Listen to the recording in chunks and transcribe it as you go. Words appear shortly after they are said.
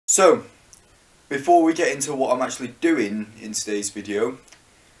So, before we get into what I'm actually doing in today's video,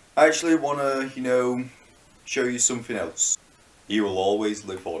 I actually want to, show you something else. He will always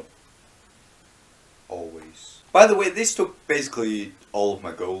live on. Always. By the way, this took basically all of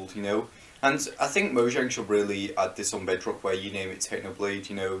my gold, and I think Mojang should really add this on Bedrock where you name it Technoblade,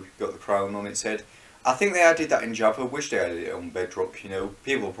 got the crown on its head. I think they added that in Java, wish they added it on Bedrock,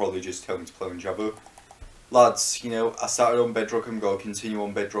 people will probably just tell me to play on Java. Lads, I started on Bedrock, I'm going to continue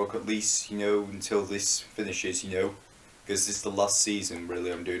on Bedrock at least, until this finishes, because this is the last season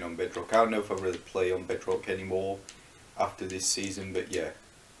really I'm doing on Bedrock. I don't know if I really play on Bedrock anymore after this season, but yeah,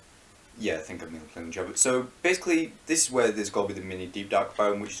 I think I'm going to play on Java. So basically, this is where there's got to be the mini Deep Dark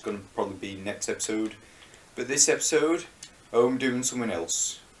biome, which is going to probably be next episode. But this episode, I'm doing something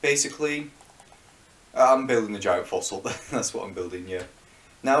else. Basically, I'm building a giant fossil, that's what I'm building, yeah.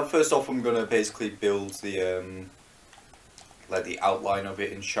 Now, first off, I'm gonna basically build the the outline of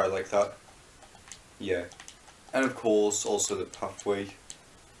it and show like that. Yeah, and of course, also the pathway.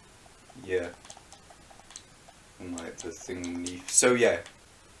 Yeah, and like the thing underneath. So yeah.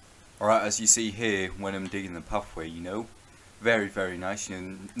 Alright, as you see here, when I'm digging the pathway, very, very nice.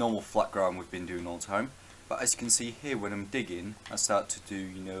 Normal flat ground we've been doing all the time. But as you can see here, when I'm digging, I start to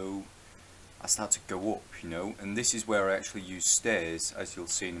do, I start to go up, and this is where I actually use stairs, as you'll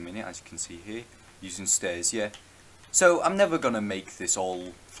see in a minute, as you can see here, using stairs, yeah. So I'm never going to make this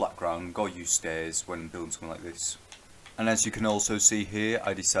all flat ground, I'm going to use stairs when I'm building something like this. And as you can also see here,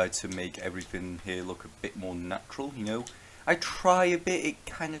 I decided to make everything here look a bit more natural, I try a bit, it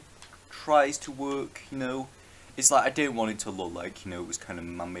kind of tries to work, It's like I didn't want it to look like, it was kind of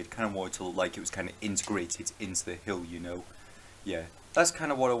man-made, kind of wanted it to look like it was kind of integrated into the hill, Yeah. That's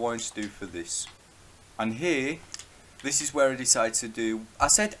kind of what I wanted to do for this. And here, this is where I decided to do, I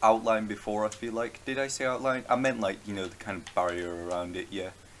said outline before, I feel like. Did I say outline? I meant like, the kind of barrier around it, yeah.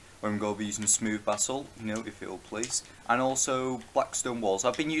 Where I'm going to be using smooth basalt, if it'll place. And also blackstone walls.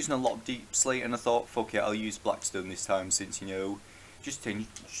 I've been using a lot of deep slate and I thought, fuck it, I'll use blackstone this time since, just change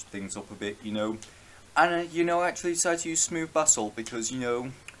things up a bit, And, I actually decided to use smooth basalt because,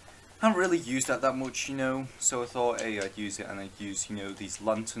 I haven't really used that much, so I thought, hey, I'd use it, and I'd use, these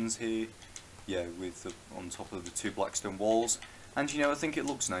lanterns here, yeah, with on top of the two blackstone walls, and, I think it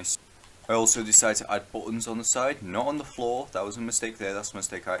looks nice. I also decided to add buttons on the side, not on the floor, that was a mistake there, that's a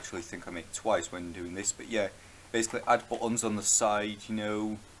mistake I actually think I made twice when doing this, but yeah, basically add buttons on the side,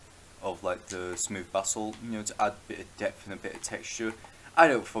 of like the smooth basalt, to add a bit of depth and a bit of texture. I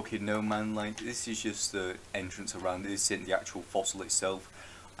don't fucking know, man, like, this is just the entrance around, this isn't the actual fossil itself.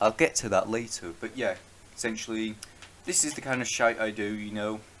 I'll get to that later, but yeah, essentially, this is the kind of shite I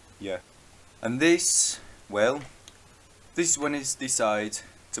do, yeah. And this, well, this is when I decide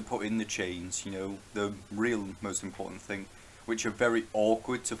to put in the chains, the real most important thing, which are very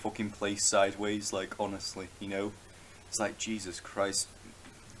awkward to fucking place sideways, like, honestly, It's like, Jesus Christ,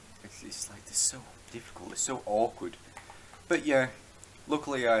 it's like, they're so difficult, it's so awkward. But yeah,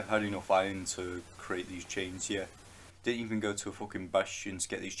 luckily I had enough iron to create these chains, yeah. Didn't even go to a fucking bastion to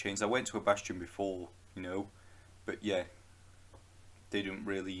get these chains. I went to a bastion before, but yeah, they didn't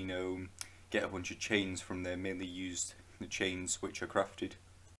really, get a bunch of chains from there, mainly used the chains which are crafted.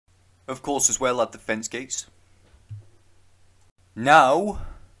 Of course, as well, add the fence gates. Now,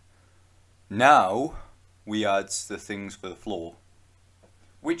 we add the things for the floor,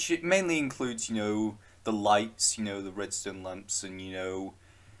 which it mainly includes, the lights, the redstone lamps, and,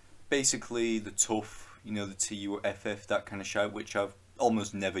 basically the tuff, the TUFF, that kind of shit, which I've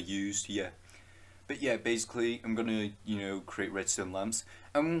almost never used, yeah. But yeah, basically, I'm gonna, create redstone lamps.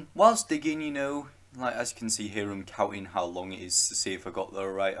 And whilst digging, like as you can see here, I'm counting how long it is to see if I got the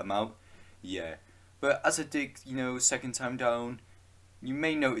right amount, yeah. But as I dig, second time down, you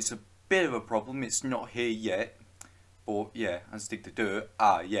may notice a bit of a problem, it's not here yet. But yeah, as I dig the dirt,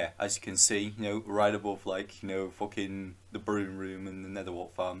 yeah, as you can see, right above, like, fucking the brewing room and the nether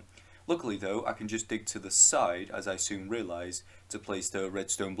wart farm. Luckily though, I can just dig to the side, as I soon realise, to place the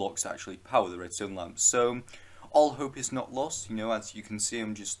redstone blocks to actually power the redstone lamps. So, all hope is not lost, as you can see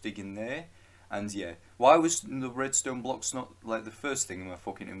I'm just digging there. And yeah, why was the redstone blocks not, like, the first thing in my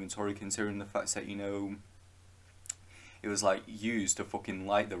fucking inventory, considering the fact that, it was, like, used to fucking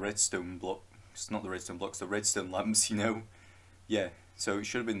light the redstone blocks, not the redstone blocks, the redstone lamps, Yeah, so it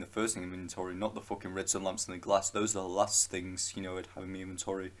should have been the first thing in my inventory, not the fucking redstone lamps and the glass. Those are the last things, I'd have in my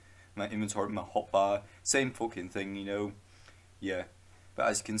inventory. My hotbar, same fucking thing, yeah. But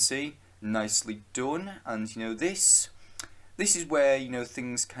as you can see, nicely done, and this is where,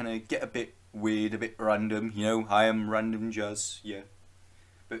 things kind of get a bit weird, a bit random, I am random jazz, yeah.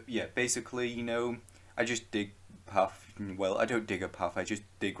 But yeah, basically, I just dig path. Well, I don't dig a path, I just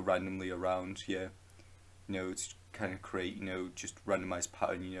dig randomly around, yeah. You know, to kind of create, you know, just randomized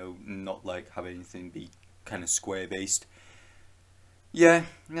pattern, you know, not like have anything be kind of square based. Yeah,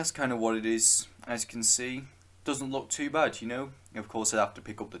 that's kind of what it is, as you can see. Doesn't look too bad, you know. Of course, I'd have to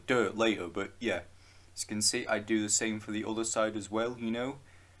pick up the dirt later, but yeah. As you can see, I do the same for the other side as well, you know.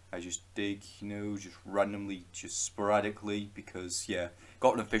 I just dig, you know, just randomly, just sporadically, because, yeah,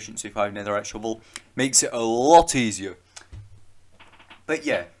 got an efficiency 5 netherite shovel. Makes it a lot easier. But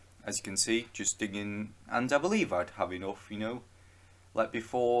yeah, as you can see, just digging, and I believe I'd have enough, you know. Like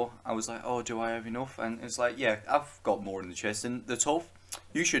before, I was like, oh, do I have enough? And it's like, yeah, I've got more in the chest. And the tuff,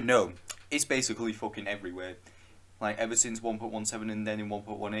 you should know, it's basically fucking everywhere. Like, ever since 1.17 and then in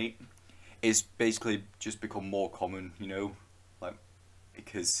 1.18, it's basically just become more common, you know. Like,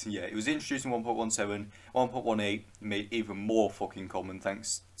 because, yeah, it was introduced in 1.17, 1.18 made even more fucking common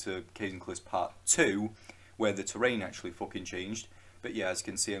thanks to Caves and Cliffs Part 2, where the terrain actually fucking changed. But yeah, as you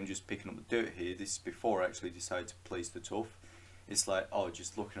can see, I'm just picking up the dirt here. This is before I actually decided to place the tuff. It's like, oh,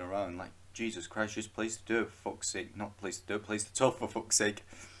 just looking around, like, Jesus Christ, just place the dirt for fuck's sake. Not place the dirt, place the tuff for fuck's sake.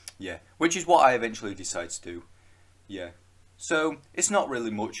 Yeah, which is what I eventually decided to do. Yeah. So, it's not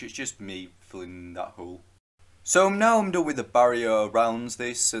really much, it's just me filling that hole. So now I'm done with the barrier around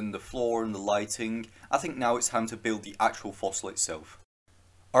this and the floor and the lighting. I think now it's time to build the actual fossil itself.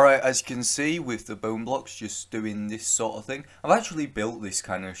 Alright, as you can see with the bone blocks, just doing this sort of thing. I've actually built this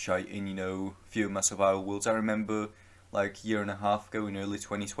kind of shite in, you know, a few of my survival worlds. I remember like a year and a half ago in early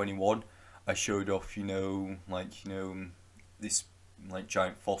 2021, I showed off, you know, like, you know, this like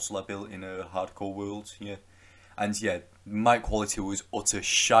giant fossil I built in a hardcore world, yeah. And yeah, mic quality was utter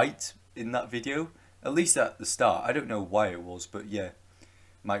shite in that video. At least at the start. I don't know why it was, but yeah,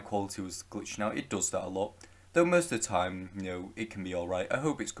 mic quality was glitching out. It does that a lot. Though most of the time, you know, it can be alright. I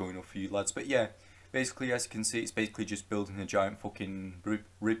hope it's going up for you lads. But yeah, basically, as you can see, it's basically just building a giant fucking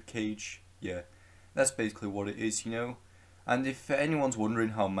rib cage. Yeah, that's basically what it is, you know. And if anyone's wondering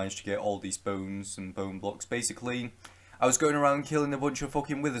how I managed to get all these bones and bone blocks, basically, I was going around killing a bunch of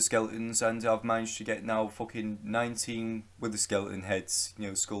fucking wither skeletons, and I've managed to get now fucking 19 wither skeleton heads, you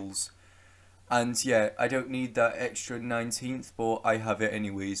know, skulls. And yeah, I don't need that extra 19th, but I have it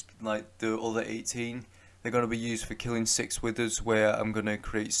anyways. Like the other 18, they're going to be used for killing 6 withers, where I'm going to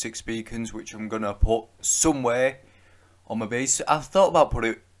create 6 beacons, which I'm going to put somewhere on my base. I've thought about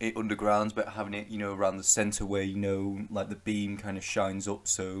putting it underground, but having it, you know, around the centre where, you know, like the beam kind of shines up,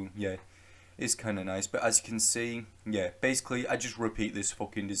 so yeah, it's kind of nice. But as you can see, yeah, basically I just repeat this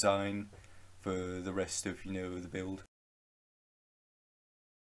fucking design for the rest of, you know, the build.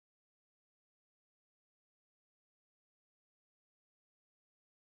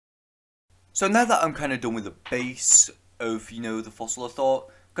 So now that I'm kind of done with the base of, you know, the fossil, I thought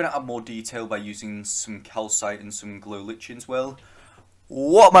I'm going to add more detail by using some calcite and some glow lichens. Well,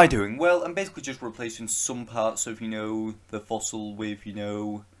 what am I doing? Well, I'm basically just replacing some parts of, you know, the fossil with, you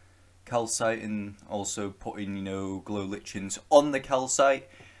know, calcite, and also putting, you know, glow lichens on the calcite.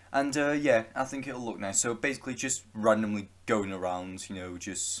 And yeah, I think it'll look nice. So basically just randomly going around, you know,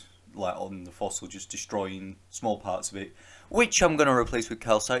 just like on the fossil, just destroying small parts of it, which I'm going to replace with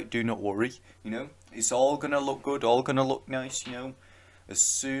calcite, do not worry, you know, it's all going to look good, all going to look nice, you know, as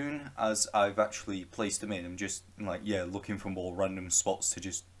soon as I've actually placed them in. I'm just, like, yeah, looking for more random spots to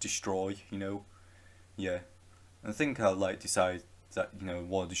just destroy, you know, yeah, I think I'll, like, decide that, you know,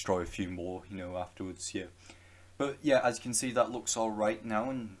 want to destroy a few more, you know, afterwards, yeah, but yeah, as you can see, that looks alright now,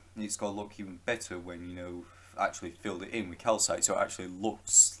 and it's going to look even better when, you know, actually filled it in with calcite, so it actually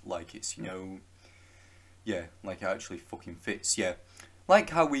looks like it's, you know, yeah, like it actually fucking fits, yeah. Like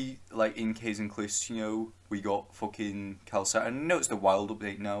how we, like in Caves and Cliffs, you know, we got fucking calcite, and I know it's the wild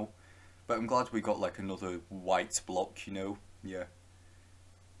update now, but I'm glad we got like another white block, you know, yeah.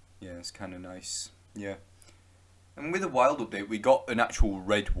 Yeah, it's kind of nice, yeah. And with the wild update, we got an actual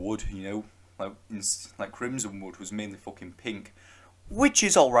red wood, you know, like Crimson wood was mainly fucking pink, which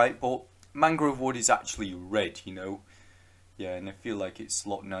is alright, but mangrove wood is actually red, you know. Yeah, and I feel like it's a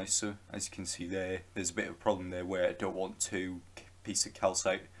lot nicer. As you can see there, there's a bit of a problem there where I don't want 2 pieces of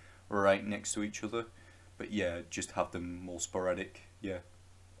calcite right next to each other. But yeah, just have them more sporadic, yeah.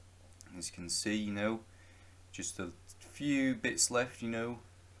 As you can see, you know, just a few bits left, you know,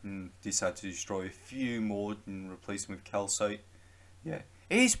 and decide to destroy a few more and replace them with calcite. Yeah,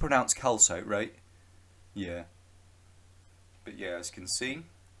 it is pronounced calcite, right? Yeah. But yeah, as you can see,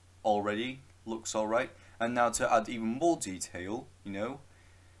 already looks alright. And now to add even more detail, you know,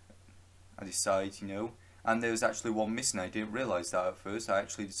 I decide, you know, and there was actually one missing. I didn't realise that at first. I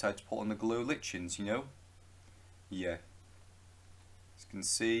actually decided to put on the glow lichens, you know. Yeah. As you can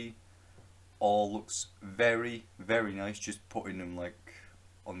see, all looks very, very nice. Just putting them like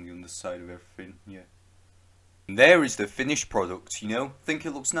on the underside of everything, yeah. And there is the finished product, you know, think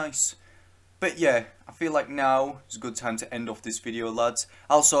it looks nice. But yeah, I feel like now is a good time to end off this video, lads.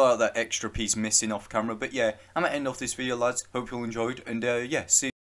 I'll sort out that extra piece missing off camera, but yeah, I'm gonna end off this video, lads. Hope you all enjoyed, and yeah, see you.